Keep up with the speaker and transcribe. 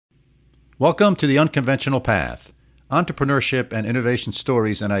Welcome to The Unconventional Path, Entrepreneurship and Innovation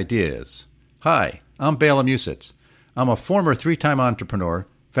Stories and Ideas. Hi, I'm Bela and Mike. I'm a former 3-time entrepreneur,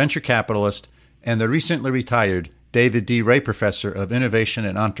 venture capitalist, and the recently retired David D. Ray Professor of Innovation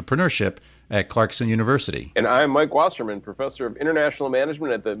and Entrepreneurship at Clarkson University. And I'm Mike Wasserman, Professor of International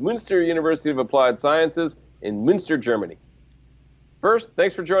Management at the Münster University of Applied Sciences in Münster, Germany. First,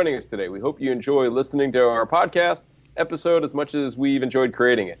 thanks for joining us today. We hope you enjoy listening to our podcast episode as much as we've enjoyed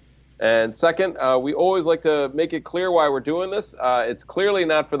creating it. And second, we always like to make it clear why we're doing this. It's clearly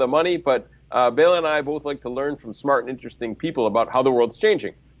not for the money, but Bela and I both like to learn from smart and interesting people about how the world's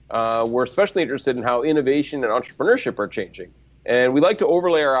changing. We're especially interested in how innovation and entrepreneurship are changing. And we like to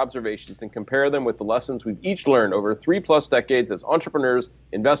overlay our observations and compare them with the lessons we've each learned over 3+ decades as entrepreneurs,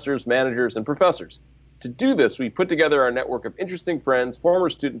 investors, managers, and professors. To do this, we put together our network of interesting friends,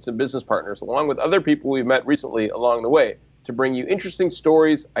 former students, and business partners, along with other people we've met recently along the way, to bring you interesting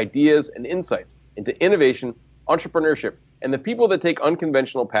stories, ideas, and insights into innovation, entrepreneurship, and the people that take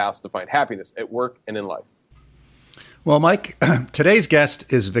unconventional paths to find happiness at work and in life. Well, Mike, today's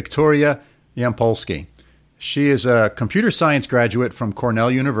guest is Victoria Yampolsky. She is a computer science graduate from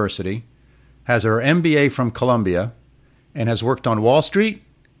Cornell University, has her MBA from Columbia, and has worked on Wall Street,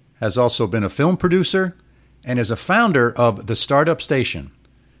 has also been a film producer, and is a founder of The Startup Station.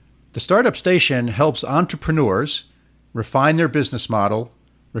 The Startup Station helps entrepreneurs refine their business model,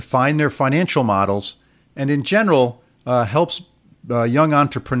 refine their financial models, and in general helps young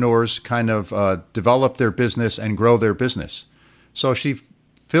entrepreneurs kind of develop their business and grow their business. So she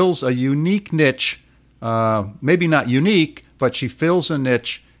fills a unique niche, maybe not unique, but she fills a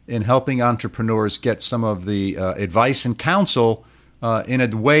niche in helping entrepreneurs get some of the advice and counsel in a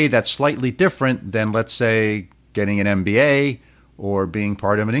way that's slightly different than, let's say, getting an MBA or being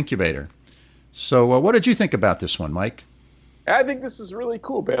part of an incubator. So what did you think about this one, Mike? I think this is really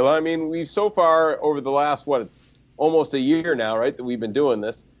cool, Bela. I mean, we've so far over the last, it's almost a year now, right, that we've been doing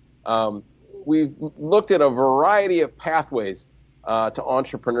this. We've looked at a variety of pathways to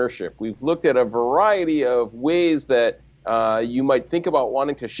entrepreneurship. We've looked at a variety of ways that you might think about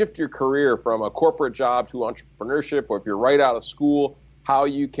wanting to shift your career from a corporate job to entrepreneurship, or if you're right out of school, how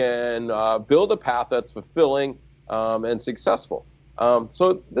you can build a path that's fulfilling and successful.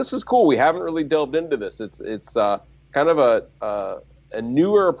 So this is cool. We haven't really delved into this. It's kind of a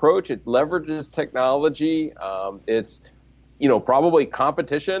newer approach. It leverages technology. It's probably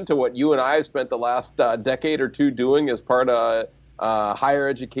competition to what you and I have spent the last decade or two doing as part of higher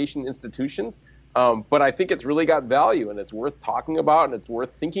education institutions. But I think it's really got value, and it's worth talking about, and it's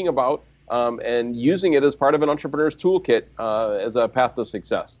worth thinking about, and using it as part of an entrepreneur's toolkit as a path to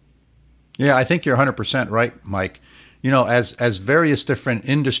success. Yeah, I think you're 100% right, Mike. As various different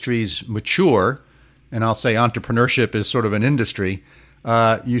industries mature, and I'll say entrepreneurship is sort of an industry,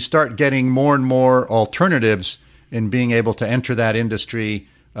 you start getting more and more alternatives in being able to enter that industry,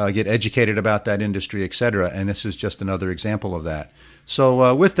 get educated about that industry, et cetera. And this is just another example of that.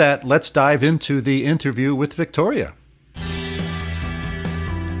 So with that, let's dive into the interview with Victoria.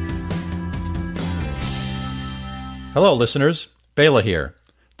 Hello, listeners. Bela here.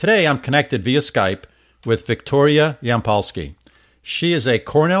 Today, I'm connected via Skype with Victoria Yampolsky. She is a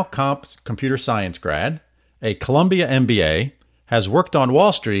Cornell computer science grad, a Columbia MBA, has worked on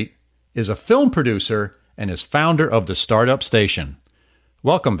Wall Street, is a film producer, and is founder of The Startup Station.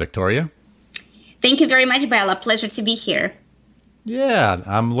 Welcome, Victoria. Thank you very much, Bela. Pleasure to be here. Yeah,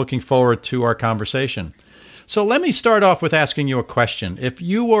 I'm looking forward to our conversation. So let me start off with asking you a question. If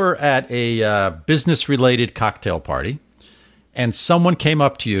you were at a business-related cocktail party and someone came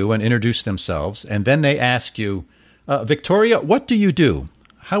up to you and introduced themselves, and then they ask you, Victoria, what do you do?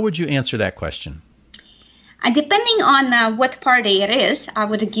 How would you answer that question? Depending on what party it is, I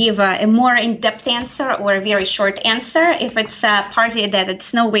would give a more in-depth answer or a very short answer. If it's a party that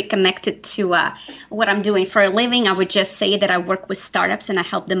it's no way connected to what I'm doing for a living, I would just say that I work with startups and I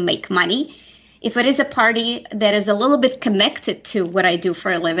help them make money. If it is a party that is a little bit connected to what I do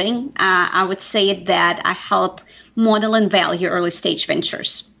for a living, I would say that I help model and value early stage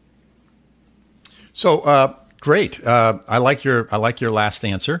ventures. So, great. I like your last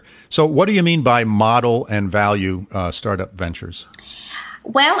answer. So what do you mean by model and value startup ventures?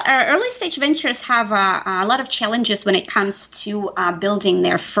 Well, early stage ventures have a lot of challenges when it comes to building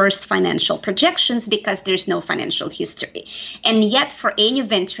their first financial projections because there's no financial history. And yet for any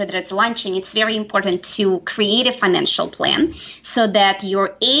venture that it's launching, it's very important to create a financial plan so that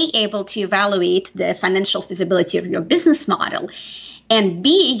you're able to evaluate the financial feasibility of your business model. And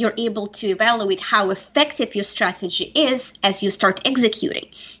B, you're able to evaluate how effective your strategy is as you start executing,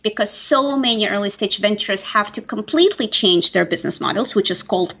 because so many early stage ventures have to completely change their business models, which is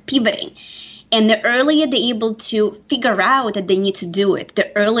called pivoting. And the earlier they're able to figure out that they need to do it,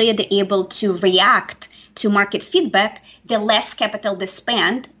 the earlier they're able to react to market feedback, the less capital they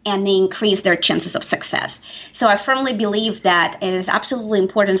spend and they increase their chances of success. So I firmly believe that it is absolutely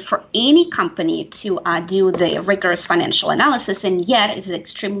important for any company to do the rigorous financial analysis, and yet it is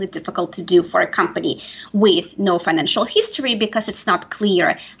extremely difficult to do for a company with no financial history because it's not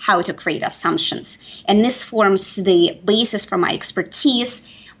clear how to create assumptions. And this forms the basis for my expertise,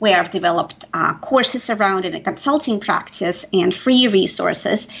 where I've developed courses around in a consulting practice and free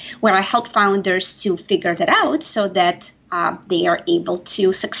resources where I help founders to figure that out so that they are able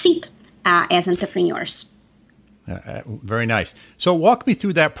to succeed as entrepreneurs. Very nice. So walk me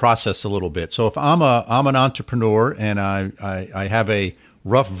through that process a little bit. So if I'm an entrepreneur and I have a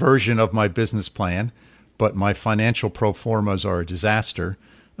rough version of my business plan, but my financial pro formas are a disaster,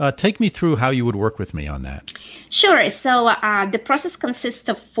 take me through how you would work with me on that. Sure. So the process consists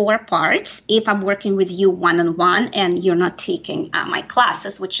of 4 parts. If I'm working with you one-on-one and you're not taking my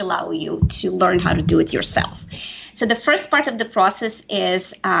classes, which allow you to learn how to do it yourself. So the first part of the process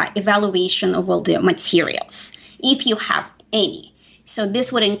is evaluation of all the materials, if you have any. So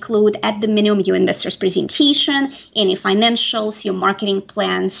this would include, at the minimum, your investor's presentation, any financials, your marketing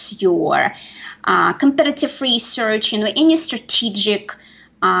plans, your competitive research, any strategic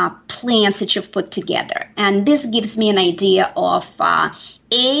plans that you've put together. And this gives me an idea of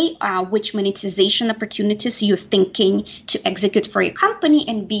which monetization opportunities you're thinking to execute for your company,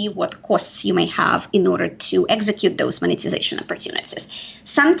 and B, what costs you may have in order to execute those monetization opportunities.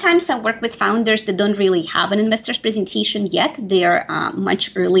 Sometimes I work with founders that don't really have an investor's presentation yet. They're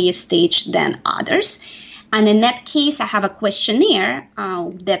much earlier stage than others. And in that case, I have a questionnaire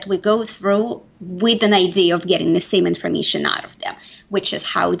that we go through with an idea of getting the same information out of them, which is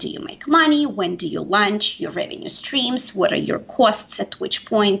how do you make money, when do you launch, your revenue streams, what are your costs, at which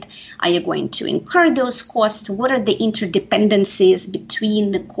point are you going to incur those costs, what are the interdependencies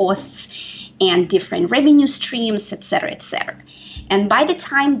between the costs and different revenue streams, et cetera, et cetera. And by the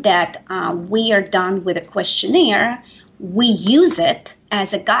time that we are done with the questionnaire, we use it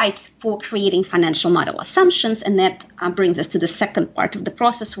as a guide for creating financial model assumptions, and that brings us to the second part of the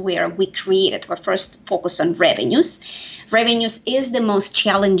process where we created. We first focus on revenues. Revenues is the most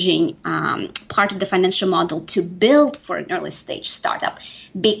challenging part of the financial model to build for an early stage startup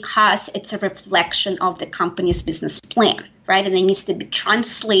because it's a reflection of the company's business plan, right? And it needs to be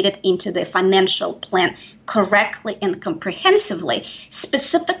translated into the financial plan correctly and comprehensively,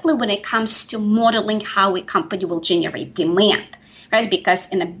 specifically when it comes to modeling how a company will generate demand. Right? Because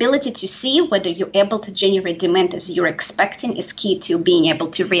an ability to see whether you're able to generate demand as you're expecting is key to being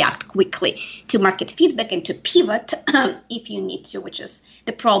able to react quickly to market feedback and to pivot if you need to, which is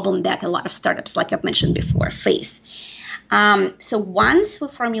the problem that a lot of startups, like I've mentioned before, face. So once we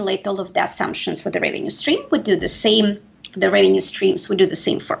formulate all of the assumptions for the revenue stream, we do the same, the revenue streams, we do the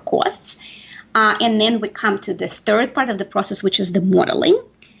same for costs. And then we come to the third part of the process, which is the modeling.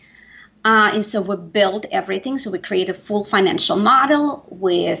 And so we build everything. So we create a full financial model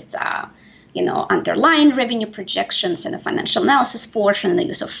with, underlying revenue projections and a financial analysis portion, and the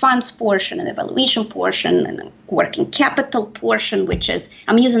use of funds portion, and evaluation portion, and the working capital portion, which is,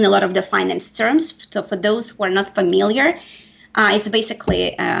 I'm using a lot of the finance terms. So for those who are not familiar, it's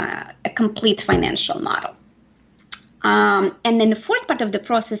basically a complete financial model. And then the fourth part of the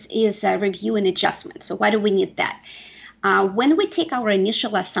process is review and adjustment. So why do we need that? When we take our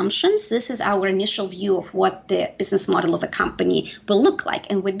initial assumptions, this is our initial view of what the business model of a company will look like.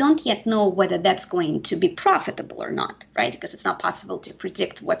 And we don't yet know whether that's going to be profitable or not, right? Because it's not possible to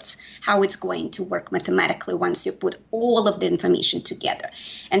predict how it's going to work mathematically once you put all of the information together.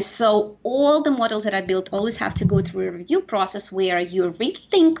 And so all the models that I built always have to go through a review process where you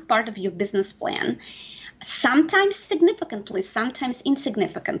rethink part of your business plan, sometimes significantly, sometimes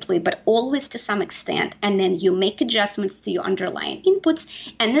insignificantly, but always to some extent. And then you make adjustments to your underlying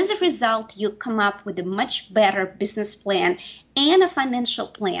inputs. And as a result, you come up with a much better business plan and a financial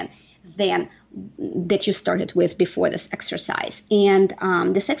plan than that you started with before this exercise. And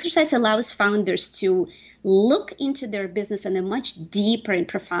this exercise allows founders to look into their business on a much deeper and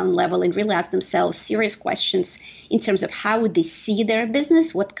profound level and really ask themselves serious questions in terms of how they see their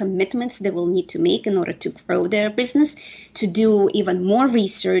business, what commitments they will need to make in order to grow their business, to do even more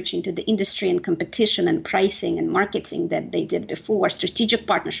research into the industry and competition and pricing and marketing that they did before, strategic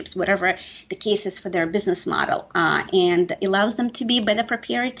partnerships, whatever the case is for their business model, and allows them to be better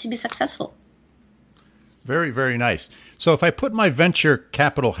prepared to be successful. Very, very nice. So if I put my venture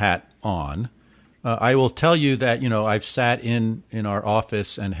capital hat on, I will tell you that, I've sat in our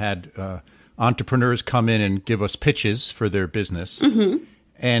office and had entrepreneurs come in and give us pitches for their business. Mm-hmm.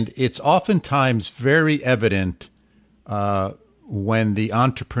 And it's oftentimes very evident when the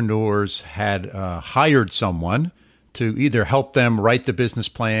entrepreneurs had hired someone to either help them write the business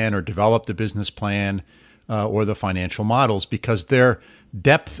plan or develop the business plan or the financial models, because their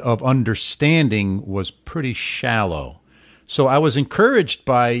depth of understanding was pretty shallow. So I was encouraged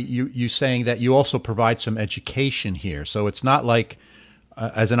by you saying that you also provide some education here. So it's not like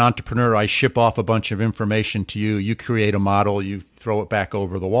as an entrepreneur, I ship off a bunch of information to you, you create a model, you throw it back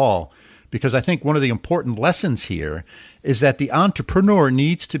over the wall. Because I think one of the important lessons here is that the entrepreneur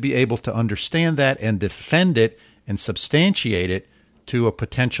needs to be able to understand that and defend it and substantiate it to a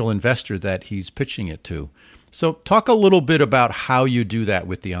potential investor that he's pitching it to. So talk a little bit about how you do that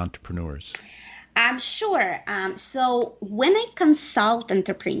with the entrepreneurs. Sure. So when I consult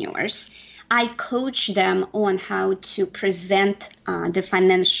entrepreneurs, I coach them on how to present the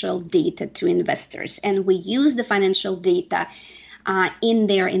financial data to investors. And we use the financial data in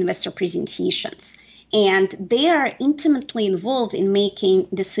their investor presentations. And they are intimately involved in making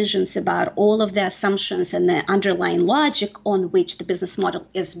decisions about all of the assumptions and the underlying logic on which the business model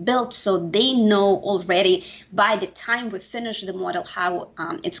is built. So they know already by the time we finish the model how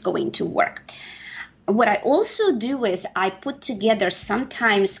it's going to work. What I also do is I put together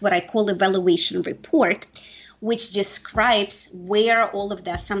sometimes what I call a valuation report, which describes where all of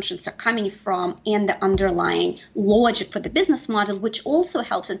the assumptions are coming from and the underlying logic for the business model, which also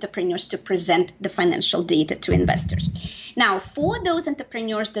helps entrepreneurs to present the financial data to investors. Now, for those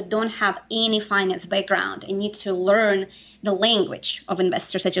entrepreneurs that don't have any finance background and need to learn the language of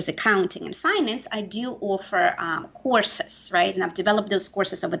investors, such as accounting and finance, I do offer courses, right? And I've developed those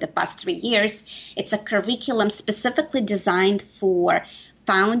courses over the past 3 years. It's a curriculum specifically designed for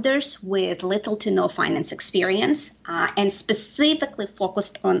founders with little to no finance experience and specifically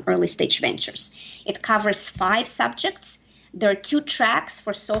focused on early stage ventures. It covers 5 subjects. There are 2 tracks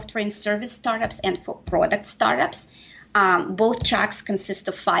for software and service startups and for product startups. Both tracks consist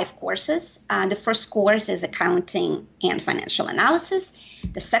of 5 courses. The first course is accounting and financial analysis.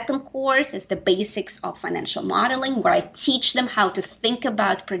 The second course is the basics of financial modeling, where I teach them how to think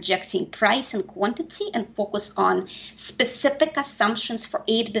about projecting price and quantity and focus on specific assumptions for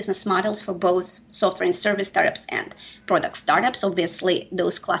 8 business models for both software and service startups and product startups. Obviously,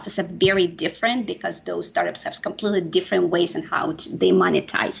 those classes are very different because those startups have completely different ways in how they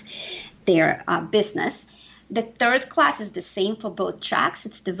monetize their business. The third class is the same for both tracks.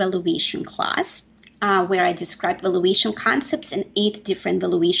 It's the valuation class, where I describe valuation concepts and 8 different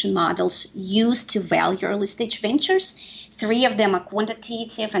valuation models used to value early stage ventures. 3 of them are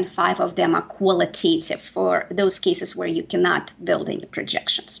quantitative and 5 of them are qualitative for those cases where you cannot build any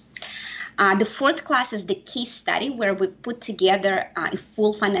projections. The fourth class is the case study, where we put together a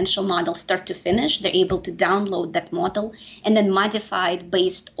full financial model start to finish. They're able to download that model and then modify it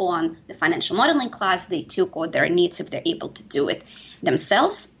based on the financial modeling class they took or their needs if they're able to do it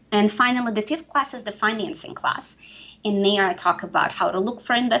themselves. And finally, the 5th class is the financing class. And there I talk about how to look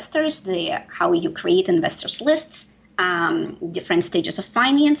for investors, how you create investors lists, different stages of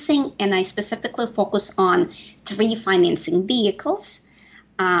financing. And I specifically focus on 3 financing vehicles,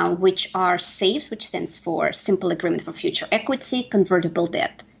 which are SAFE, which stands for Simple Agreement for Future Equity, Convertible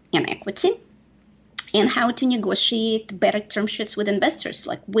Debt, and Equity, and how to negotiate better term sheets with investors,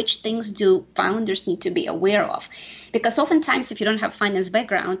 like which things do founders need to be aware of. Because oftentimes, if you don't have finance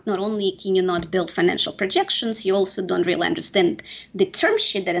background, not only can you not build financial projections, you also don't really understand the term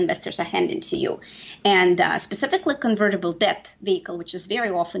sheet that investors are handing to you. And specifically convertible debt vehicle, which is very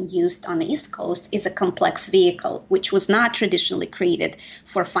often used on the East Coast, is a complex vehicle, which was not traditionally created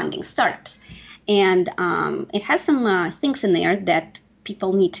for funding startups. And it has some things in there that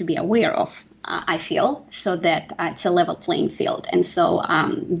people need to be aware of, I feel, so that it's a level playing field. And so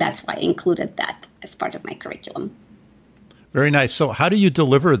that's why I included that as part of my curriculum. Very nice. So how do you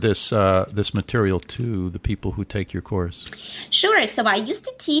deliver this material to the people who take your course? Sure. So I used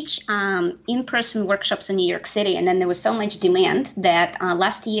to teach in-person workshops in New York City, and then there was so much demand that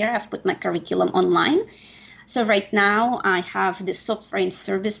last year I've put my curriculum online. So right now I have the software and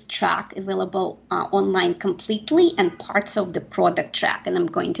service track available online completely and parts of the product track, and I'm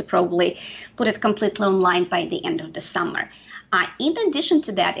going to probably put it completely online by the end of the summer. In addition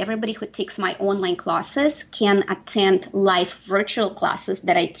to that, everybody who takes my online classes can attend live virtual classes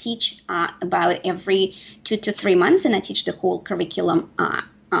that I teach about every 2 to 3 months, and I teach the whole curriculum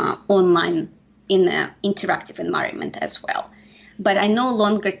online in an interactive environment as well. But I no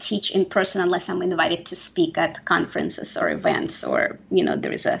longer teach in person unless I'm invited to speak at conferences or events, or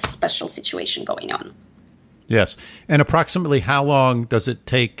there is a special situation going on. Yes. And approximately how long does it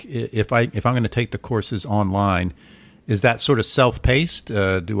take if I'm going to take the courses online? Is that sort of self-paced?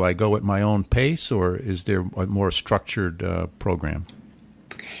 Do I go at my own pace, or is there a more structured program?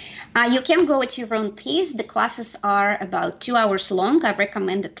 You can go at your own pace. The classes are about 2 hours long. I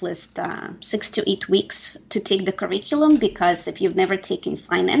recommend at least 6 to 8 weeks to take the curriculum, because if you've never taken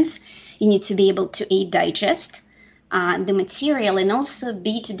finance, you need to be able to A, digest the material, and also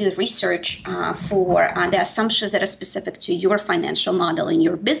B, to do research for the assumptions that are specific to your financial model and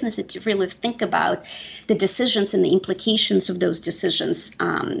your business, and to really think about the decisions and the implications of those decisions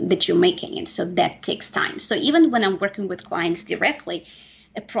that you're making. And so that takes time. So even when I'm working with clients directly,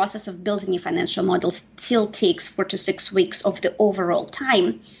 a process of building a financial model still takes 4 to 6 weeks of the overall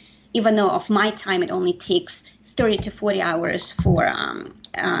time, even though of my time it only takes 30 to 40 hours for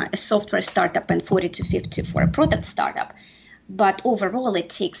a software startup and 40 to 50 for a product startup. But overall, it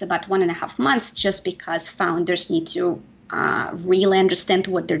takes about 1.5 months, just because founders need to really understand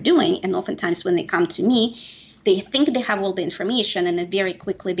what they're doing. And oftentimes when they come to me, they think they have all the information, and it very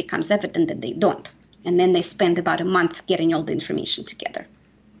quickly becomes evident that they don't. And then they spend about a month getting all the information together.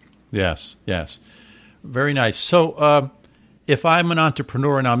 Yes, yes. Very nice. So if I'm an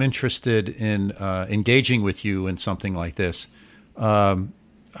entrepreneur and I'm interested in engaging with you in something like this,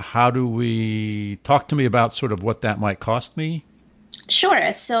 how do we talk to me about sort of what that might cost me?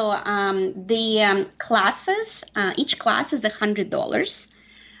 Sure. So the classes, each class is $100.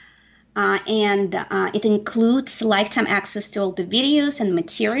 And it includes lifetime access to all the videos and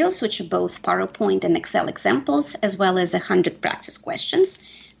materials, which are both PowerPoint and Excel examples, as well as 100 practice questions.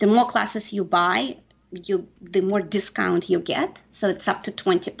 The more classes you buy, the more discount you get. So it's up to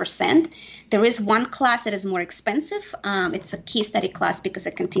 20%. There is one class that is more expensive. It's a case study class because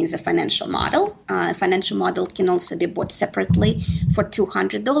it contains a financial model. A financial model can also be bought separately for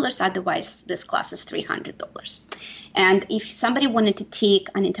 $200. Otherwise, this class is $300. And if somebody wanted to take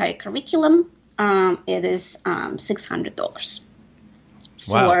an entire curriculum, it is $600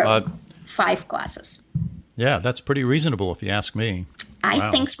 for 5 classes. Yeah, that's pretty reasonable if you ask me.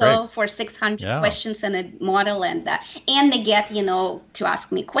 I think so. Great. For 600 questions and a model, and they get, to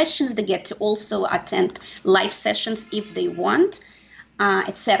ask me questions. They get to also attend live sessions if they want,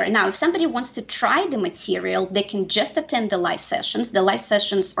 etc. Now, if somebody wants to try the material, they can just attend the live sessions. The live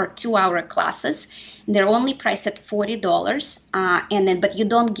sessions are 2-hour classes. They're only priced at $40, but you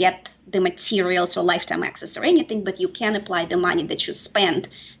don't get the materials or lifetime access or anything, but you can apply the money that you spend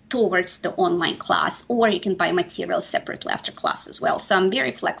towards the online class, or you can buy materials separately after class as well. So I'm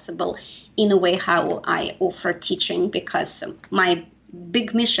very flexible in a way how I offer teaching, because my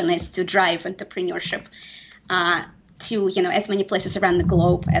big mission is to drive entrepreneurship to as many places around the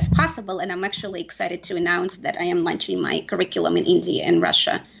globe as possible. And I'm actually excited to announce that I am launching my curriculum in India and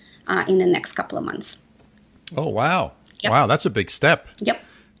Russia in the next couple of months. Oh, wow. Yep. Wow, that's a big step. Yep.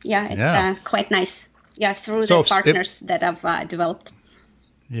 Yeah, it's quite nice. Yeah, through the partners that I've developed.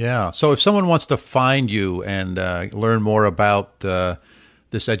 Yeah. So if someone wants to find you and learn more about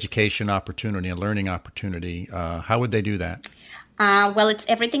this education opportunity and learning opportunity, how would they do that? Well,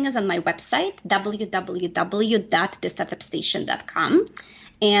 everything is on my website, www.thestartupstation.com.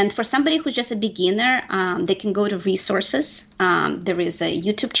 And for somebody who's just a beginner, they can go to resources. There is a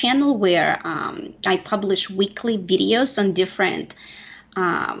YouTube channel where I publish weekly videos on different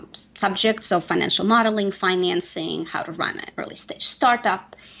subjects of financial modeling, financing, how to run an early stage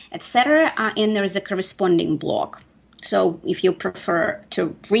startup, etc. And there is a corresponding blog. So if you prefer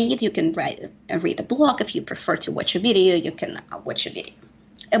to read, you can read a blog. If you prefer to watch a video, you can watch a video.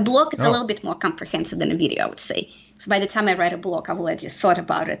 A blog is a little bit more comprehensive than a video, I would say. So by the time I write a blog, I've already thought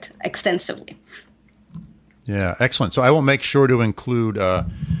about it extensively. Yeah, excellent. So I will make sure to include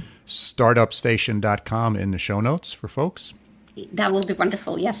startupstation.com in the show notes for folks. That will be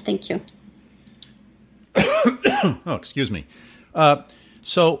wonderful. Yes, thank you. Oh, excuse me.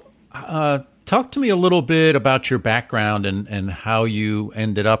 So talk to me a little bit about your background and how you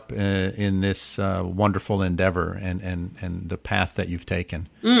ended up in this wonderful endeavor and the path that you've taken.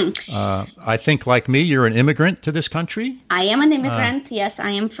 I think, like me, you're an immigrant to this country. I am an immigrant. Yes,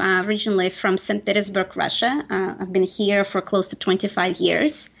 I am originally from St. Petersburg, Russia. I've been here for close to 25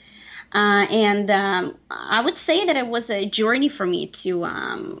 years. And I would say that it was a journey for me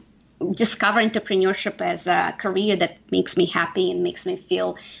to discover entrepreneurship as a career that makes me happy and makes me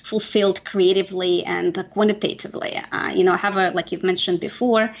feel fulfilled creatively and quantitatively. I have like you've mentioned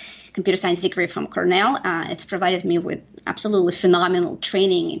before, computer science degree from Cornell. It's provided me with absolutely phenomenal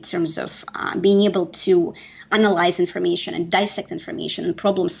training in terms of being able to analyze information and dissect information and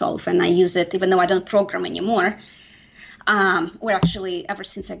problem solve. And I use it even though I don't program anymore. Or actually, ever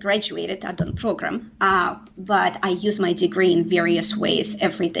since I graduated, I don't program. But I use my degree in various ways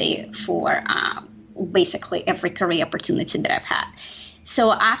every day for basically every career opportunity that I've had.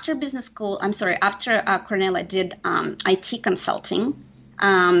 So after Cornell, I did IT consulting.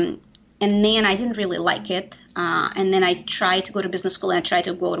 And then I didn't really like it. And then I tried to go to business school and I tried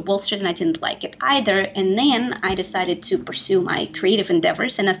to go to Wall Street and I didn't like it either. And then I decided to pursue my creative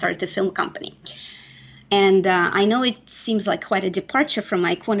endeavors and I started a film company. And I know it seems like quite a departure from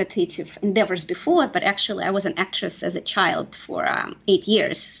my quantitative endeavors before, but actually I was an actress as a child for 8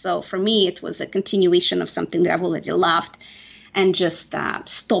 years. So for me, it was a continuation of something that I've already loved and just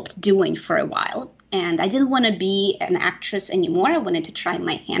stopped doing for a while. And I didn't want to be an actress anymore. I wanted to try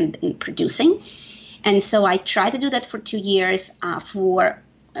my hand in producing. And so I tried to do that for 2 years for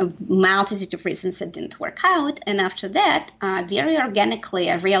a multitude of reasons that didn't work out. And after that, very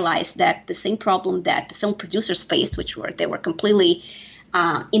organically, I realized that the same problem that the film producers faced, they were completely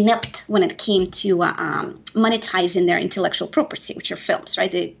inept when it came to monetizing their intellectual property, which are films,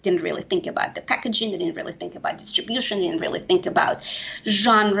 right? They didn't really think about the packaging. They didn't really think about distribution. They didn't really think about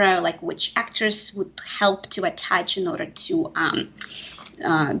genre, like which actors would help to attach in order to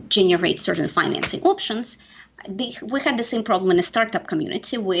generate certain financing options. We had the same problem in the startup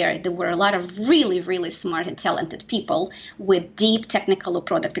community where there were a lot of really, really smart and talented people with deep technical or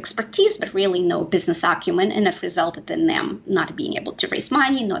product expertise, but really no business acumen. And that resulted in them not being able to raise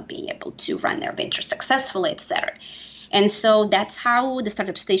money, not being able to run their venture successfully, etc. And so that's how the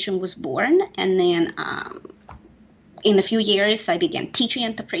Startup Station was born. And then in a few years, I began teaching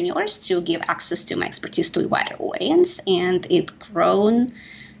entrepreneurs to give access to my expertise to a wider audience. And it grown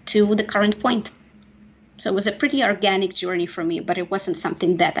to the current point. So it was a pretty organic journey for me, but it wasn't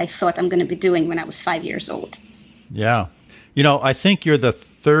something that I thought I'm going to be doing when I was 5 years old. Yeah. I think you're the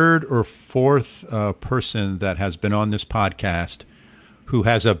third or fourth person that has been on this podcast who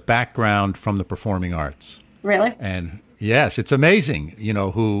has a background from the performing arts. Really? And yes, it's amazing,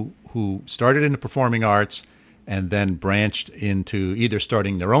 who started in the performing arts and then branched into either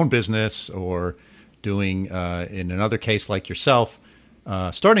starting their own business or doing, in another case like yourself,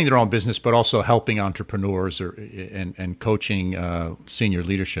 starting their own business, but also helping entrepreneurs and coaching senior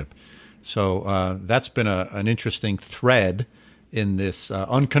leadership. So that's been an interesting thread in this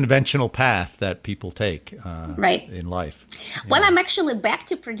unconventional path that people take in life. Well, I'm actually back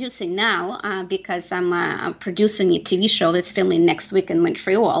to producing now because I'm producing a TV show that's filming next week in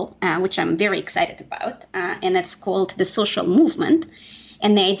Montreal, which I'm very excited about. And it's called The Social Movement.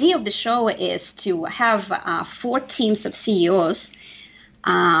 And the idea of the show is to have 4 teams of CEOs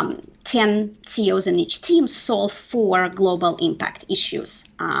 10 CEOs in each team solve 4 global impact issues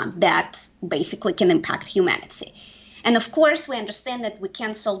that basically can impact humanity. And of course, we understand that we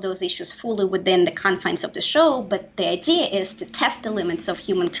can't solve those issues fully within the confines of the show, but the idea is to test the limits of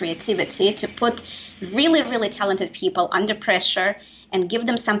human creativity, to put really, really talented people under pressure and give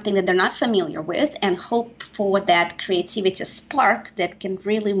them something that they're not familiar with and hope for that creativity spark that can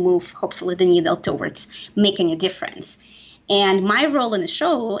really move, hopefully, the needle towards making a difference. And my role in the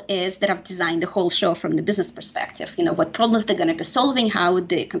show is that I've designed the whole show from the business perspective. What problems they're going to be solving, how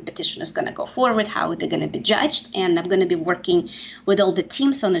the competition is going to go forward, how they're going to be judged. And I'm going to be working with all the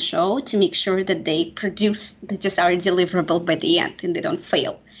teams on the show to make sure that they produce the desired deliverable by the end and they don't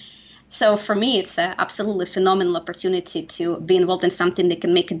fail. So for me, it's an absolutely phenomenal opportunity to be involved in something that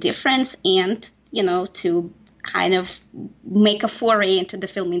can make a difference and, to kind of make a foray into the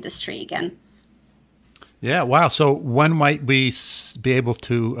film industry again. Yeah, wow. So when might we be able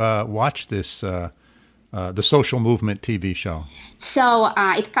to watch this, the Social Movement TV show? So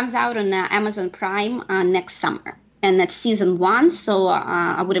it comes out on Amazon Prime next summer, and that's season 1. So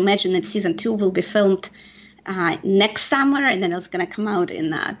I would imagine that season 2 will be filmed next summer, and then it's going to come out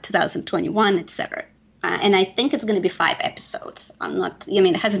in 2021, etc. And I think it's going to be 5 episodes.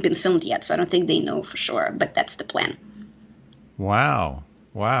 It hasn't been filmed yet, so I don't think they know for sure, but that's the plan. Wow,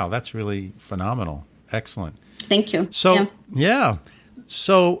 that's really phenomenal. Excellent. Thank you. So, yeah.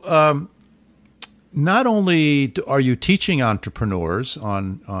 So, not only are you teaching entrepreneurs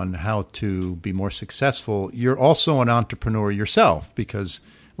on how to be more successful, you're also an entrepreneur yourself, because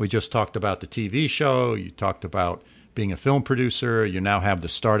we just talked about the TV show, you talked about being a film producer, you now have the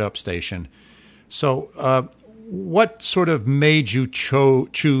Startup Station. So, what sort of made you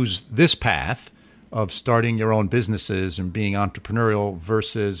choose this path of starting your own businesses and being entrepreneurial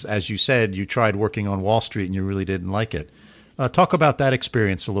versus, as you said, you tried working on Wall Street and you really didn't like it? Talk about that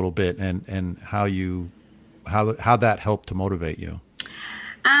experience a little bit and how that helped to motivate you.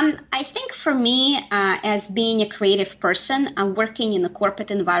 I think for me, as being a creative person, working in a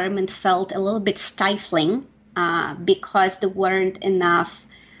corporate environment felt a little bit stifling because there weren't enough,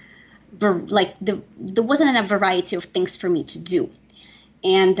 there wasn't enough variety of things for me to do.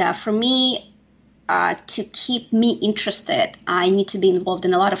 And for me, to keep me interested, I need to be involved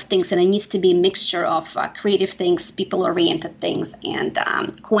in a lot of things, and it needs to be a mixture of creative things, people-oriented things, and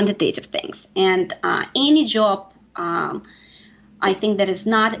quantitative things. And any job, I think that is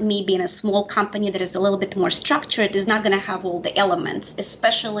not maybe in a small company that is a little bit more structured, is not going to have all the elements,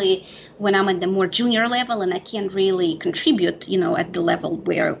 especially when I'm at the more junior level and I can't really contribute, at the level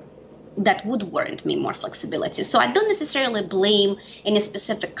where that would warrant me more flexibility. So I don't necessarily blame any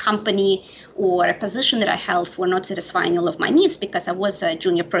specific company or a position that I held for not satisfying all of my needs, because I was a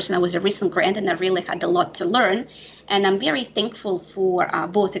junior person. I was a recent grad and I really had a lot to learn. And I'm very thankful for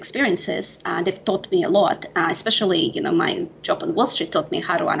both experiences. They've taught me a lot, especially, my job on Wall Street taught me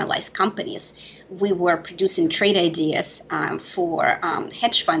how to analyze companies. We were producing trade ideas for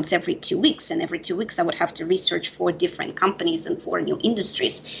hedge funds every 2 weeks. And every 2 weeks, I would have to research for different companies and for new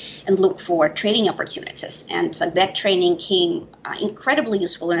industries and look for trading opportunities. And so that training came incredibly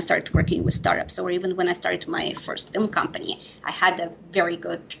useful when I started working with startups, or even when I started my first film company. I had a very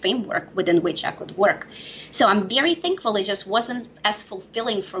good framework within which I could work. So I'm very thankful. It just wasn't as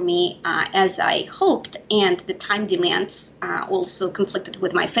fulfilling for me as I hoped. And the time demands also conflicted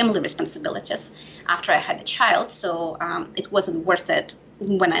with my family responsibilities after I had a child. So it wasn't worth it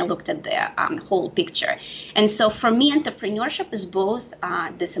when I looked at the whole picture. And so for me, entrepreneurship is both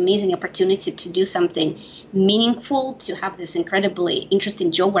this amazing opportunity to do something meaningful, to have this incredibly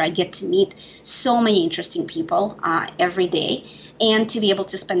interesting job where I get to meet so many interesting people every day, and to be able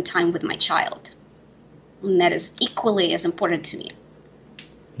to spend time with my child. And that is equally as important to me.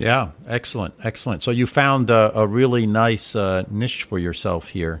 Yeah, excellent. So you found a really nice niche for yourself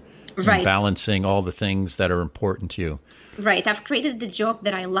here, right, balancing all the things that are important to you. Right. I've created the job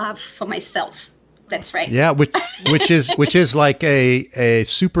that I love for myself. That's right. Yeah, which is like a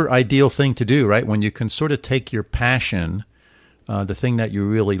super ideal thing to do, right? When you can sort of take your passion, the thing that you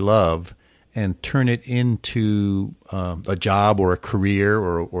really love, and turn it into a job or a career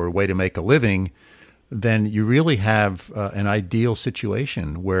or a way to make a living, then you really have an ideal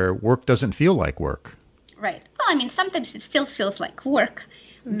situation where work doesn't feel like work. Right. Well, sometimes it still feels like work.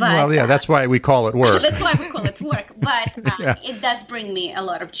 But, well, yeah, that's why we call it work. That's why we call it work. But yeah, it does bring me a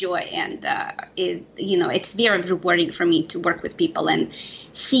lot of joy, and it's very rewarding for me to work with people and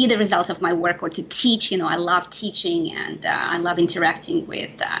see the results of my work, or to teach. I love teaching, and I love interacting with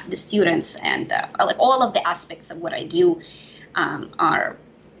the students, and like all of the aspects of what I do are,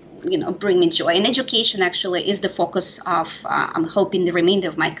 bring me joy. And education actually is the focus of, I'm hoping, the remainder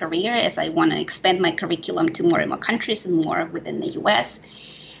of my career, as I want to expand my curriculum to more and more countries and more within the U.S.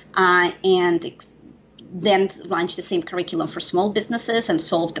 And then launch the same curriculum for small businesses and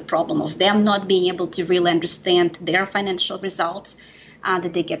solve the problem of them not being able to really understand their financial results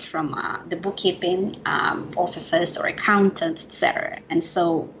that they get from the bookkeeping offices or accountants, etc. And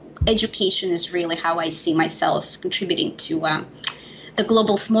so education is really how I see myself contributing to the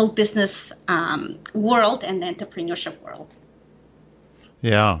global small business world and the entrepreneurship world.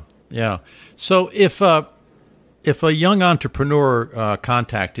 Yeah. So if a young entrepreneur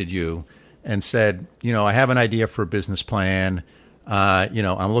contacted you and said, I have an idea for a business plan,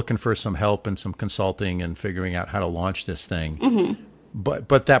 I'm looking for some help and some consulting and figuring out how to launch this thing. Mm-hmm.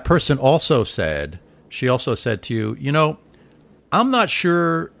 But that person also said to you, I'm not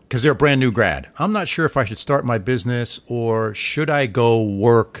sure, because they're a brand new grad, I'm not sure if I should start my business or should I go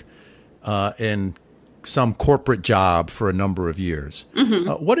work in some corporate job for a number of years.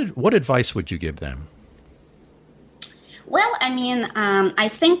 Mm-hmm. What advice would you give them? Well, I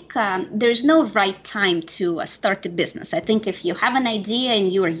think there's no right time to start a business. I think if you have an idea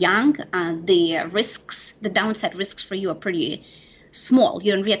and you're young, the downside risks for you are pretty small.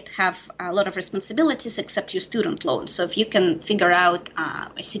 You don't yet have a lot of responsibilities except your student loans. So if you can figure out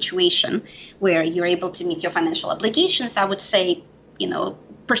a situation where you're able to meet your financial obligations, I would say,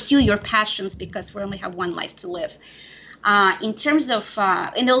 pursue your passions, because we only have one life to live. In terms of,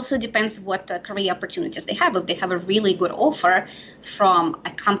 and it also depends what career opportunities they have. If they have a really good offer from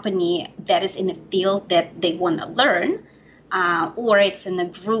a company that is in a field that they want to learn, or it's in a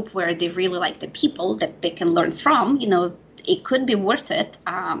group where they really like the people that they can learn from, it could be worth it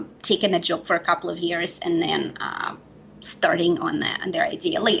taking a job for a couple of years and then starting on their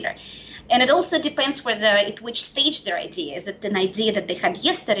idea later. And it also depends at which stage their idea is. Is it an idea that they had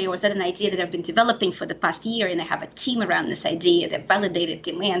yesterday, or is it an idea that they've been developing for the past year and they have a team around this idea? They've validated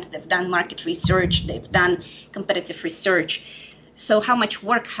demand, they've done market research, they've done competitive research. So how much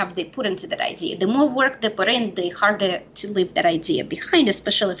work have they put into that idea? The more work they put in, the harder to leave that idea behind,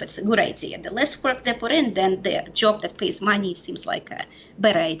 especially if it's a good idea. The less work they put in, then the job that pays money seems like a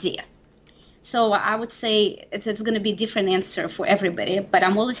better idea. So I would say it's going to be a different answer for everybody, but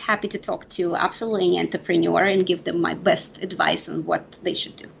I'm always happy to talk to absolutely any entrepreneur and give them my best advice on what they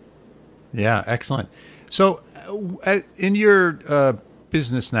should do. Yeah, excellent. So in your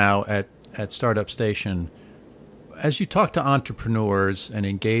business now at Startup Station, as you talk to entrepreneurs and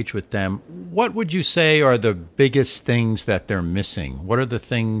engage with them, what would you say are the biggest things that they're missing? What are the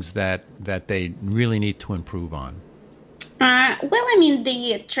things that they really need to improve on? Well, I mean,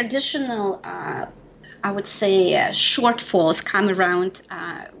 the traditional, I would say, shortfalls come around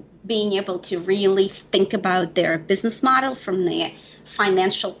being able to really think about their business model from the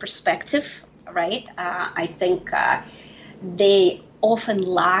financial perspective, right? I think they often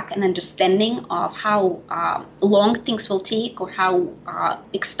lack an understanding of how long things will take or how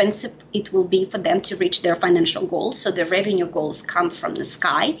expensive it will be for them to reach their financial goals. So the revenue goals come from the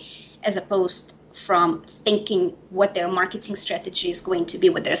sky, as opposed from thinking what their marketing strategy is going to be,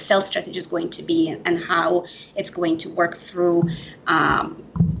 what their sales strategy is going to be, and how it's going to work through,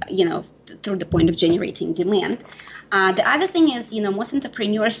 through the point of generating demand. The other thing is, most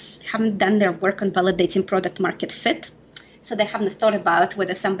entrepreneurs haven't done their work on validating product market fit. So they haven't thought about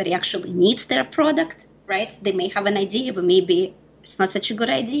whether somebody actually needs their product, right? They may have an idea, but maybe it's not such a good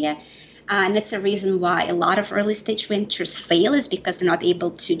idea. And it's a reason why a lot of early stage ventures fail, is because they're not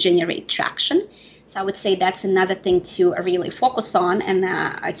able to generate traction. So I would say that's another thing to really focus on. And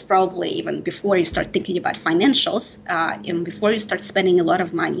it's probably even before you start thinking about financials, even before you start spending a lot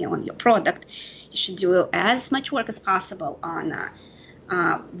of money on your product, you should do as much work as possible on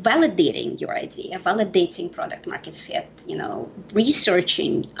validating your idea, validating product market fit,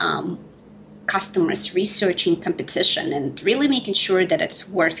 researching customers, researching competition, and really making sure that it's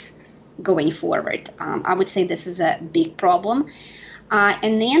worth going forward. I would say this is a big problem.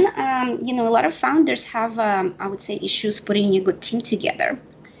 And then, a lot of founders have, I would say, issues putting a good team together.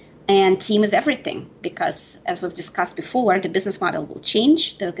 And team is everything, because as we've discussed before, the business model will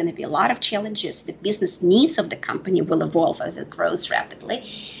change. There are going to be a lot of challenges. The business needs of the company will evolve as it grows rapidly.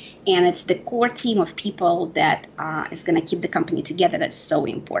 And it's the core team of people that is going to keep the company together that's so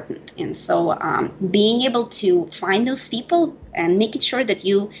important. And so being able to find those people and making sure that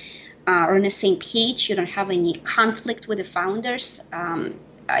you are on the same page, you don't have any conflict with the founders,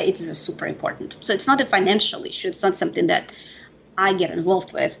 it is super important. So it's not a financial issue. It's not something that I get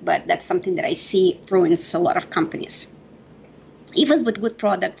involved with, but that's something that I see ruins a lot of companies, even with good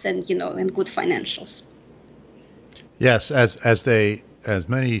products and and good financials. Yes, as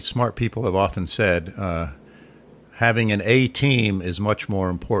many smart people have often said, having an A team is much more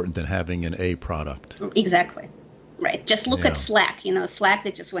important than having an A product. Exactly, right. Just look at Slack. Slack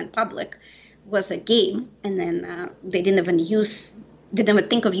that just went public was a game, and then they didn't even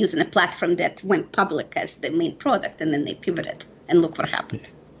think of using a platform that went public as the main product, and then they pivoted. And look what happened.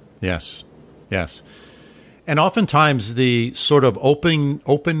 Yes. And oftentimes the sort of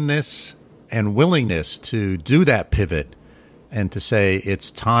openness and willingness to do that pivot and to say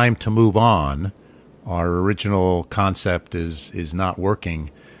it's time to move on, our original concept is not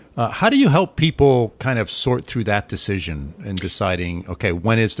working. How do you help people kind of sort through that decision and deciding, okay,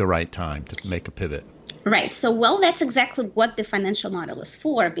 when is the right time to make a pivot? Right. So, that's exactly what the financial model is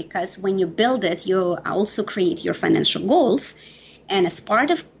for, because when you build it, you also create your financial goals. And as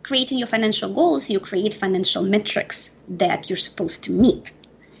part of creating your financial goals, you create financial metrics that you're supposed to meet,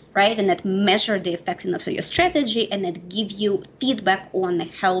 right? And that measure the effectiveness of your strategy, and that give you feedback on the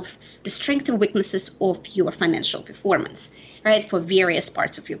health, the strengths and weaknesses of your financial performance, right? For various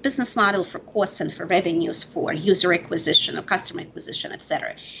parts of your business model, for costs and for revenues, for user acquisition or customer acquisition, et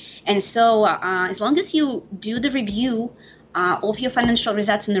cetera. And so as long as you do the review of your financial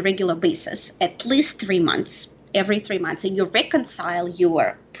results on a regular basis, at least 3 months, every 3 months, and you reconcile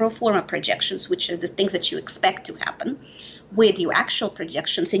your pro forma projections, which are the things that you expect to happen, with your actual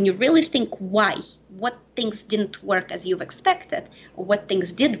projections, and you really think what things didn't work as you've expected, or what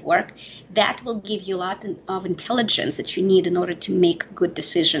things did work, that will give you a lot of intelligence that you need in order to make good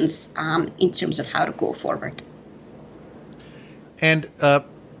decisions in terms of how to go forward. And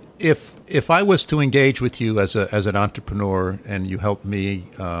if I was to engage with you as an entrepreneur, and you helped me,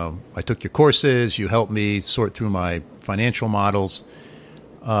 I took your courses, you helped me sort through my financial models.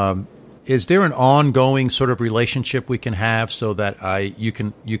 Is there an ongoing sort of relationship we can have so that you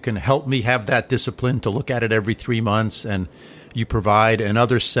can help me have that discipline to look at it every 3 months, and you provide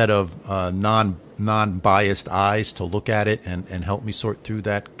another set of non-biased eyes to look at it and help me sort through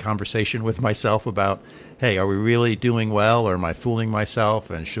that conversation with myself about, hey, are we really doing well, or am I fooling myself,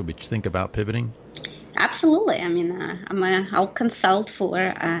 and should we think about pivoting? Absolutely. I mean, I'll consult for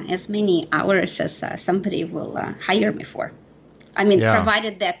as many hours as somebody will hire me for. I mean,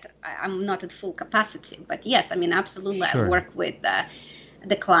 provided that I'm not at full capacity. But yes, I mean, absolutely, sure. I work with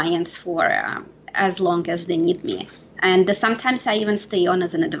the clients for as long as they need me. And sometimes I even stay on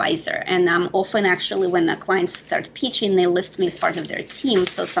as an advisor. And often, actually, when the clients start pitching, they list me as part of their team.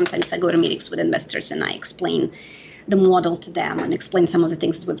 So sometimes I go to meetings with investors and I explain the model to them and explain some of the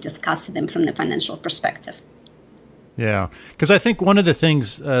things that we've discussed to them from the financial perspective. Yeah, because I think one of the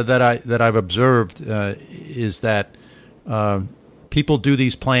things that I've observed is that people do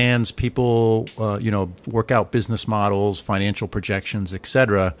these plans, people work out business models, financial projections,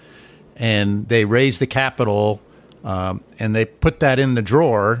 etc., and they raise the capital and they put that in the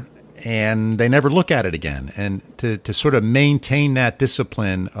drawer and they never look at it again. And to sort of maintain that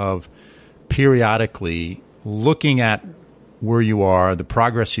discipline of periodically looking at where you are, the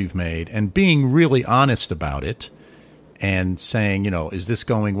progress you've made, and being really honest about it and saying, is this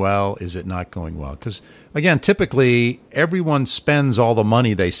going well? Is it not going well? Because, again, typically everyone spends all the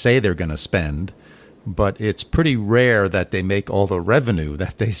money they say they're going to spend, but it's pretty rare that they make all the revenue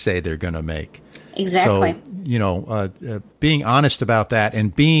that they say they're going to make. Exactly. So, being honest about that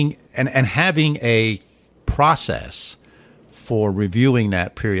and having a process for reviewing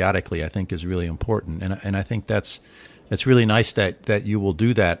that periodically, I think, is really important. And I think that's really nice that you will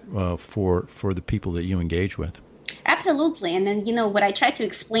do that for the people that you engage with. Absolutely. And then, what I try to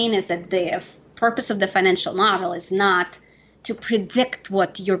explain is that the purpose of the financial model is not to predict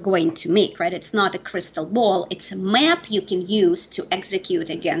what you're going to make, right? It's not a crystal ball. It's a map you can use to execute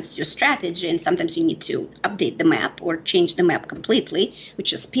against your strategy. And sometimes you need to update the map or change the map completely,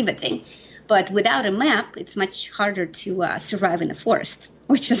 which is pivoting. But without a map, it's much harder to survive in the forest,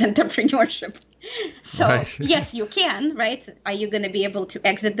 which is entrepreneurship. So, right. Yes, you can, right? Are you going to be able to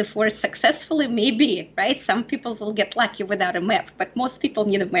exit the forest successfully? Maybe, right? Some people will get lucky without a map, but most people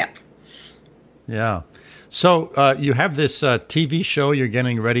need a map. Yeah. So you have this TV show you're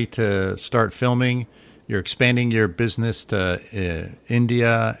getting ready to start filming. You're expanding your business to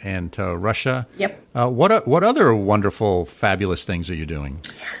India and to Russia. Yep. What other wonderful, fabulous things are you doing?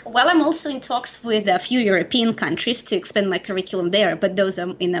 Well, I'm also in talks with a few European countries to expand my curriculum there, but those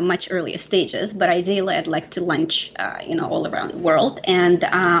are in a much earlier stages. But ideally, I'd like to launch, all around the world. And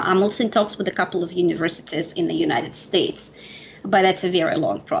I'm also in talks with a couple of universities in the United States. But that's a very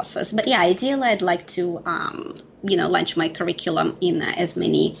long process. But yeah, ideally, I'd like to, launch my curriculum in as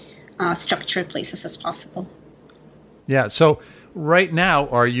many structured places as possible. Yeah. So right now,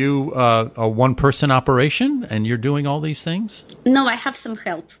 are you a one-person operation and you're doing all these things? No, I have some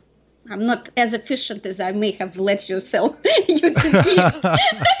help. I'm not as efficient as I may have let you to be.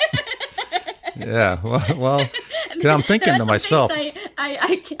 Yeah. Well, because I'm thinking to myself,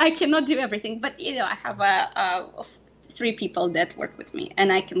 I cannot do everything, but I have 3 people that work with me,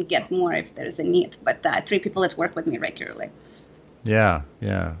 and I can get more if there's a need. But 3 people that work with me regularly. Yeah.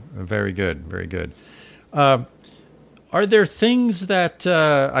 Very good. Very good. Are there things that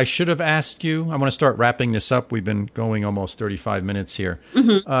I should have asked you? I want to start wrapping this up. We've been going almost 35 minutes here.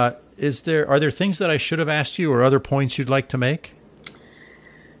 Mm-hmm. Are there things that I should have asked you or other points you'd like to make?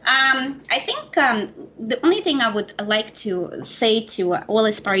 I think the only thing I would like to say to all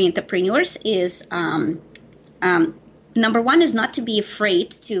aspiring entrepreneurs is number one is not to be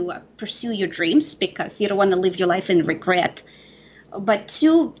afraid to pursue your dreams, because you don't want to live your life in regret. But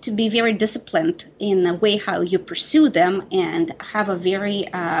 2, to be very disciplined in the way how you pursue them and have a very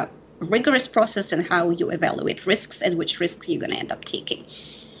rigorous process in how you evaluate risks and which risks you're going to end up taking.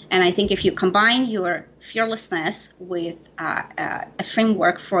 And I think if you combine your fearlessness with a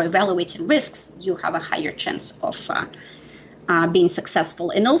framework for evaluating risks, you have a higher chance of being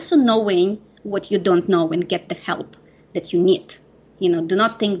successful. And also knowing what you don't know and get the help that you need. Do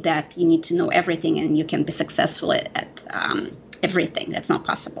not think that you need to know everything and you can be successful at everything. That's not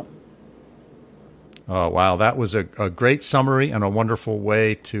possible. Oh, wow. That was a great summary and a wonderful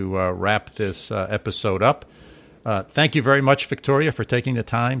way to wrap this episode up. Thank you very much, Victoria, for taking the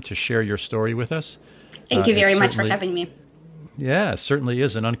time to share your story with us. Thank you very much for having me. Yeah, it certainly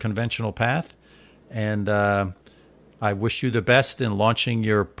is an unconventional path. And I wish you the best in launching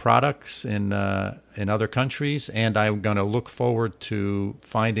your products in other countries, and I'm going to look forward to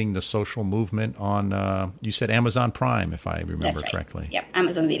finding the social movement on, you said Amazon Prime, if I remember correctly. Yep,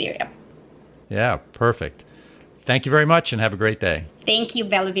 Amazon Video, yep. Yeah, perfect. Thank you very much, and have a great day. Thank you,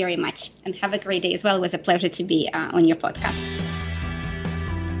 Bela, very much, and have a great day as well. It was a pleasure to be on your podcast.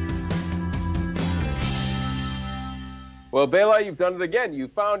 Well, Bela, you've done it again. You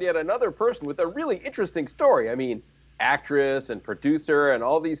found yet another person with a really interesting story. I mean, actress and producer and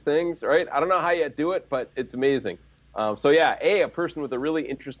all these things, right? I don't know how you do it, but it's amazing. So yeah, a person with a really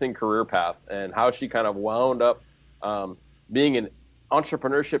interesting career path and how she kind of wound up being an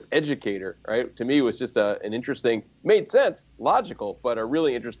entrepreneurship educator, right? To me was just an interesting, made sense, logical, but a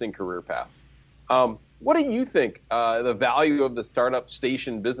really interesting career path. What do you think the value of the startup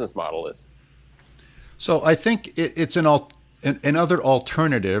station business model is? So I think it's another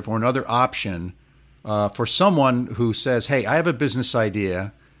alternative or another option for someone who says, hey, I have a business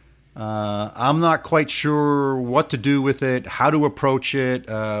idea. I'm not quite sure what to do with it, how to approach it,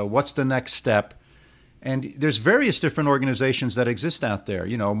 what's the next step. And there's various different organizations that exist out there.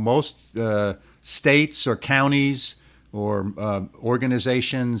 You know, most states or counties or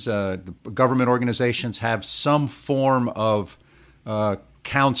organizations, government organizations have some form of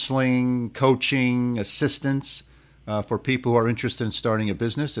counseling, coaching, assistance for people who are interested in starting a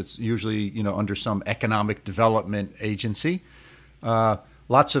business. It's usually, you know, under some economic development agency.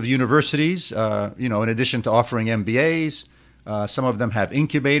 Lots of universities, you know, in addition to offering MBAs, some of them have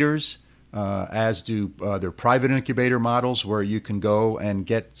incubators, as do their private incubator models where you can go and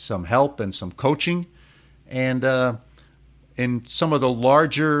get some help and some coaching. And in some of the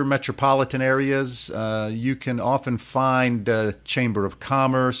larger metropolitan areas, you can often find the Chamber of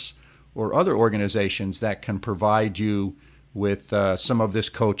Commerce or other organizations that can provide you with some of this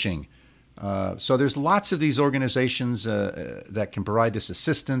coaching. So there's lots of these organizations that can provide this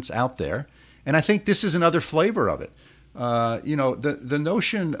assistance out there. And I think this is another flavor of it. You know, the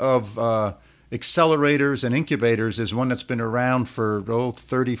notion of accelerators and incubators is one that's been around for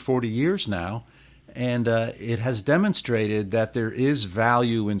 30, 40 years now. And it has demonstrated that there is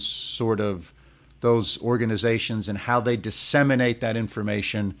value in sort of those organizations and how they disseminate that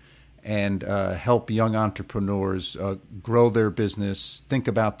information and help young entrepreneurs grow their business, think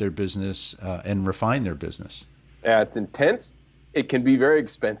about their business, and refine their business. Yeah, it's intense. It can be very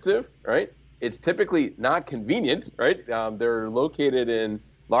expensive, right? It's typically not convenient, right? They're located in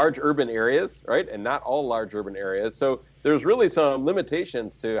large urban areas, right? And not all large urban areas. So there's really some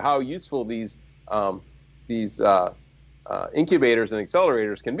limitations to how useful these incubators and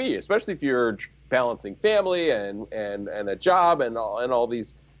accelerators can be, especially if you're balancing family and a job and all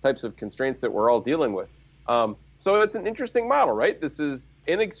these types of constraints that we're all dealing with. So it's an interesting model, right? This is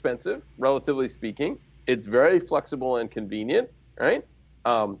inexpensive, relatively speaking. It's very flexible and convenient, right?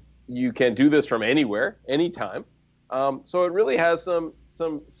 You can do this from anywhere, anytime. So it really has some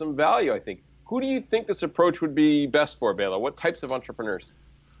value, I think. Who do you think this approach would be best for, Bela? What types of entrepreneurs?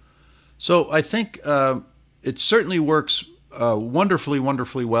 So I think it certainly works wonderfully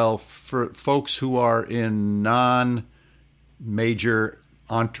well for folks who are in non-major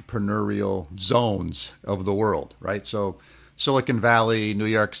entrepreneurial zones of the world, right? So Silicon Valley, New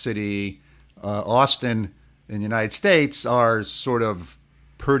York City, Austin in the United States are sort of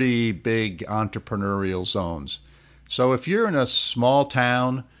pretty big entrepreneurial zones. So if you're in a small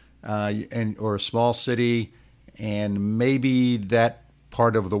town or a small city, and maybe that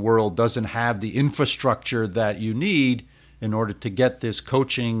part of the world doesn't have the infrastructure that you need in order to get this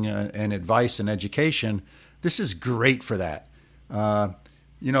coaching and advice and education, this is great for that.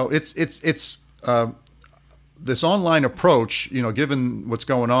 You know, it's this online approach, you know, given what's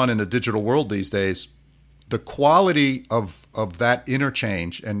going on in the digital world these days, the quality of that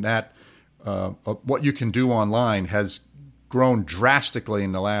interchange and that of what you can do online has grown drastically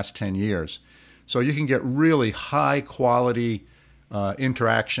in the last 10 years. So you can get really high quality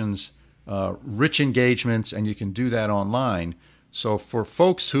interactions, rich engagements, and you can do that online. So for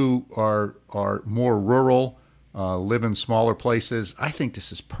folks who are more rural, live in smaller places, I think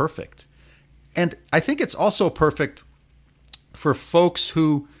this is perfect. And I think it's also perfect for folks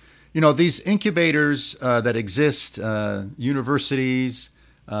who, you know, these incubators that exist, universities,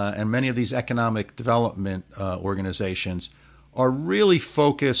 and many of these economic development organizations are really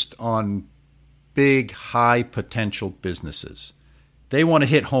focused on big, high potential businesses. They want to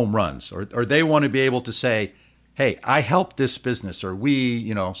hit home runs, or they want to be able to say, hey, I helped this business, or we,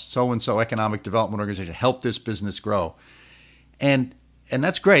 you know, so-and-so economic development organization helped this business grow. And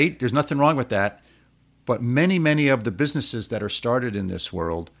that's great. There's nothing wrong with that. But many of the businesses that are started in this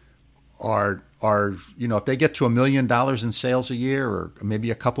world are if they get to $1 million in sales a year, or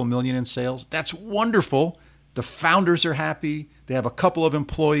maybe a couple million in sales, that's wonderful. The founders are happy. They have a couple of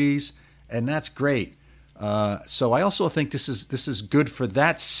employees, and that's great. So I also think this is good for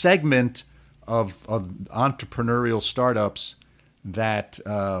that segment of entrepreneurial startups that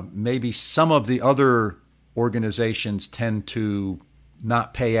maybe some of the other organizations tend to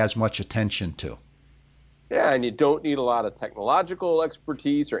not pay as much attention to. Yeah, and you don't need a lot of technological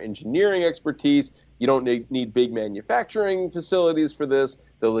expertise or engineering expertise. You don't need big manufacturing facilities for this.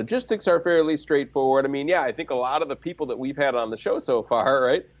 The logistics are fairly straightforward. I mean, yeah, I think a lot of the people that we've had on the show so far,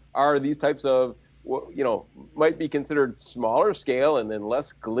 right, are these types of, might be considered smaller scale and then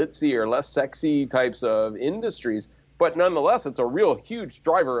less glitzy or less sexy types of industries. But nonetheless, it's a real huge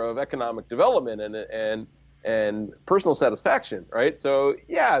driver of economic development and personal satisfaction, right? So,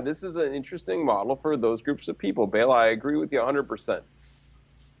 yeah, this is an interesting model for those groups of people. Bela, I agree with you 100%.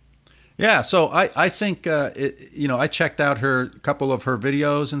 Yeah, so I think, I checked out a couple of her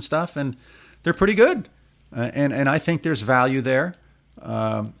videos and stuff, and they're pretty good. And I think there's value there.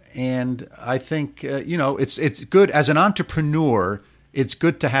 And I think, it's good as an entrepreneur, it's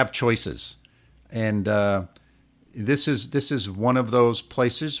good to have choices. And this is one of those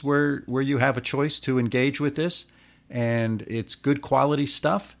places where you have a choice to engage with this, and it's good quality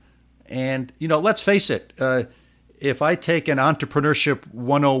stuff. And, let's face it, if I take an Entrepreneurship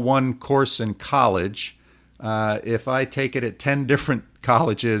 101 course in college, if I take it at 10 different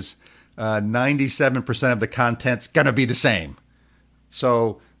colleges, 97% of the content's going to be the same.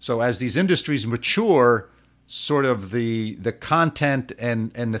 So as these industries mature, sort of the content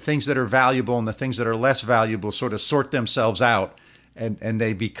and the things that are valuable and the things that are less valuable sort of sort themselves out, and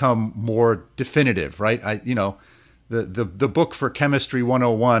they become more definitive, right? The book for Chemistry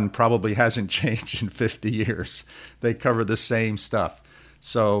 101 probably hasn't changed in 50 years. They cover the same stuff.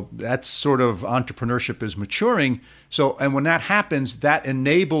 So that's sort of entrepreneurship is maturing. So, and when that happens, that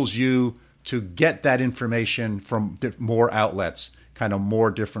enables you to get that information from more outlets, kind of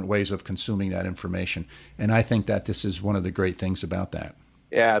more different ways of consuming that information. And I think that this is one of the great things about that.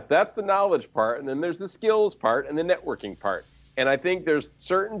 Yeah, that's the knowledge part. And then there's the skills part and the networking part. And I think there's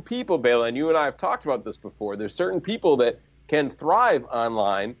certain people, Bela, and you and I have talked about this before, there's certain people that can thrive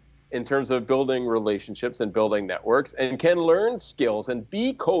online in terms of building relationships and building networks, and can learn skills and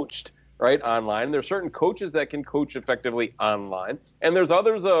be coached, right, online. There's certain coaches that can coach effectively online. And there's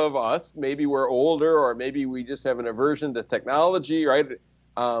others of us, maybe we're older, or maybe we just have an aversion to technology, right,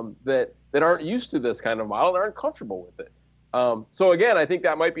 that aren't used to this kind of model, aren't comfortable with it. So again, I think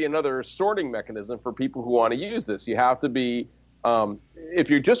that might be another sorting mechanism for people who want to use this. You have to be, if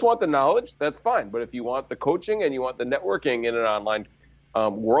you just want the knowledge, that's fine. But if you want the coaching and you want the networking in an online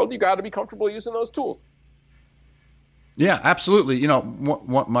world, you got to be comfortable using those tools. Yeah, absolutely.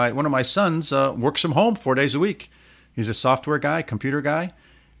 One of my sons works from home 4 days a week. He's a software guy, computer guy.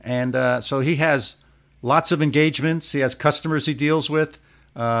 And so he has lots of engagements. He has customers he deals with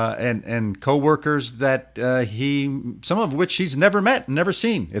and coworkers that some of which he's never met, never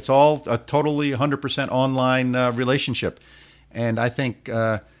seen. It's all a totally 100% online relationship. And I think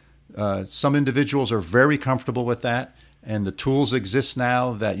some individuals are very comfortable with that. And the tools exist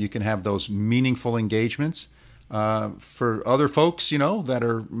now that you can have those meaningful engagements. For other folks, that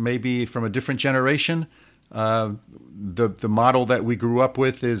are maybe from a different generation, the model that we grew up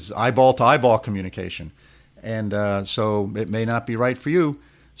with is eyeball to eyeball communication. And so it may not be right for you.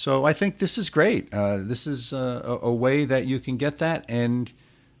 So I think this is great. This is a way that you can get that. And,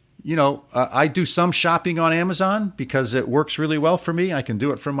 I do some shopping on Amazon because it works really well for me. I can do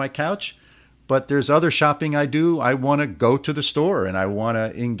it from my couch. But there's other shopping I do. I want to go to the store and I want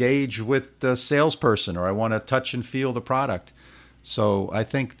to engage with the salesperson, or I want to touch and feel the product. So I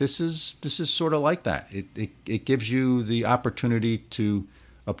think this is sort of like that. It gives you the opportunity to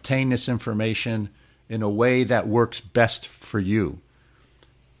obtain this information in a way that works best for you.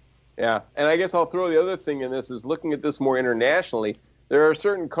 Yeah, and I guess I'll throw the other thing in this is looking at this more internationally. There are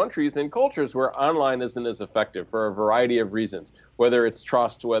certain countries and cultures where online isn't as effective for a variety of reasons, whether it's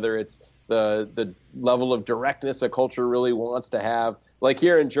trust, whether it's the level of directness a culture really wants to have. Like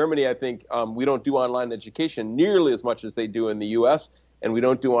here in Germany, I think we don't do online education nearly as much as they do in the U.S., and we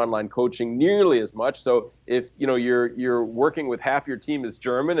don't do online coaching nearly as much. So if you're working with half your team is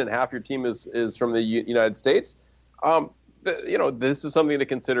German and half your team is from the United States, this is something to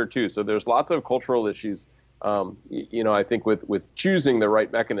consider too. So there's lots of cultural issues, I think with choosing the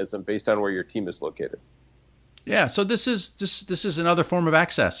right mechanism based on where your team is located. Yeah, so this is another form of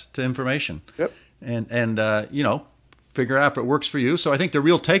access to information. Yep. And figure out if it works for you. So I think the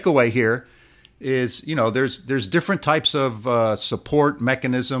real takeaway here is, there's different types of support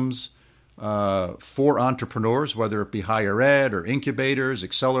mechanisms for entrepreneurs, whether it be higher ed or incubators,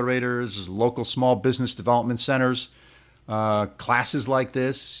 accelerators, local small business development centers, classes like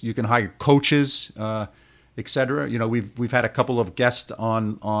this. You can hire coaches, et cetera. You know, we've had a couple of guests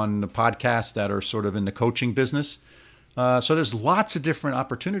on the podcast that are sort of in the coaching business. So there's lots of different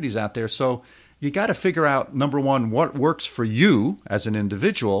opportunities out there. So you got to figure out, number one, what works for you as an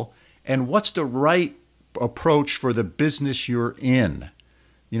individual, and what's the right approach for the business you're in.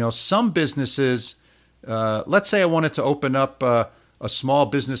 You know, some businesses, let's say I wanted to open up a small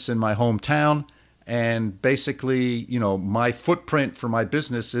business in my hometown, and basically, you know, my footprint for my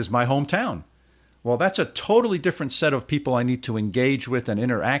business is my hometown. Well, that's a totally different set of people I need to engage with and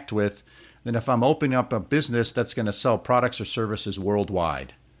interact with than if I'm opening up a business that's going to sell products or services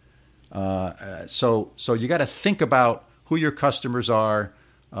worldwide. So you got to think about who your customers are,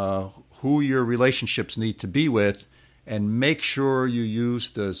 who your relationships need to be with, and make sure you use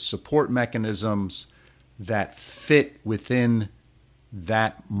the support mechanisms that fit within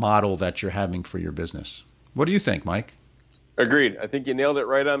that model that you're having for your business. What do you think, Mike? Agreed. I think you nailed it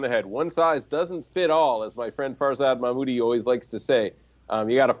right on the head. One size doesn't fit all, as my friend Farzad Mahmoudi always likes to say.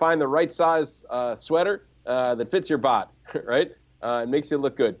 You got to find the right size sweater that fits your bot, right? And makes you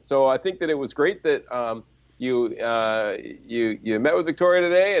look good. So I think that it was great that you met with Victoria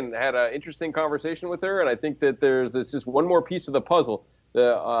today and had an interesting conversation with her. And I think that there's just one more piece of the puzzle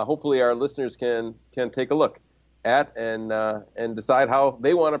that hopefully our listeners can take a look at and decide how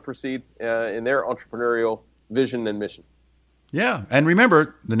they want to proceed in their entrepreneurial vision and mission. Yeah. And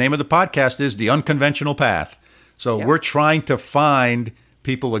remember, the name of the podcast is The Unconventional Path. So we're trying to find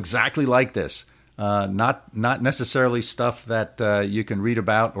people exactly like this. Not necessarily stuff that you can read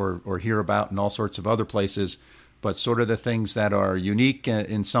about or hear about in all sorts of other places, but sort of the things that are unique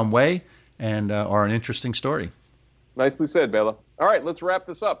in some way and are an interesting story. Nicely said, Bela. All right, let's wrap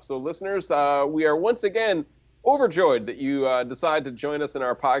this up. So listeners, we are once again overjoyed that you decide to join us in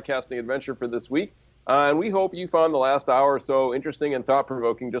our podcasting adventure for this week. And we hope you found the last hour or so interesting and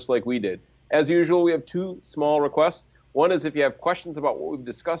thought-provoking, just like we did. As usual, we have two small requests. One is if you have questions about what we've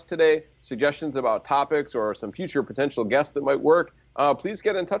discussst today, suggestions about topics or some future potential guests that might work, please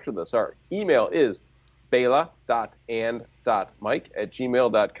get in touch with us. Our email is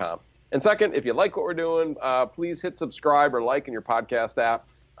bela.and.mike@gmail.com. And second, if you like what we're doing, please hit subscribe or like in your podcast app,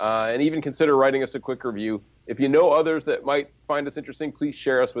 and even consider writing us a quick review. If you know others that might find us interesting, please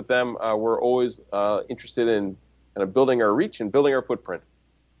share us with them. We're always interested in kind of building our reach and building our footprint.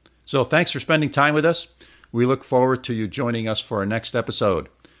 So thanks for spending time with us. We look forward to you joining us for our next episode.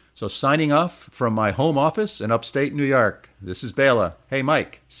 So signing off from my home office in upstate New York, this is Bela. Hey,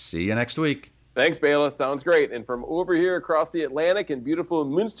 Mike, see you next week. Thanks, Bela. Sounds great. And from over here across the Atlantic in beautiful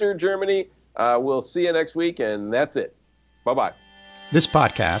Münster, Germany, we'll see you next week, and that's it. Bye-bye. This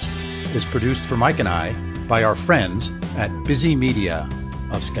podcast is produced for Mike and I by our friends at Busy Media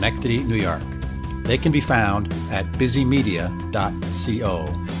of Schenectady, New York. They can be found at busymedia.co.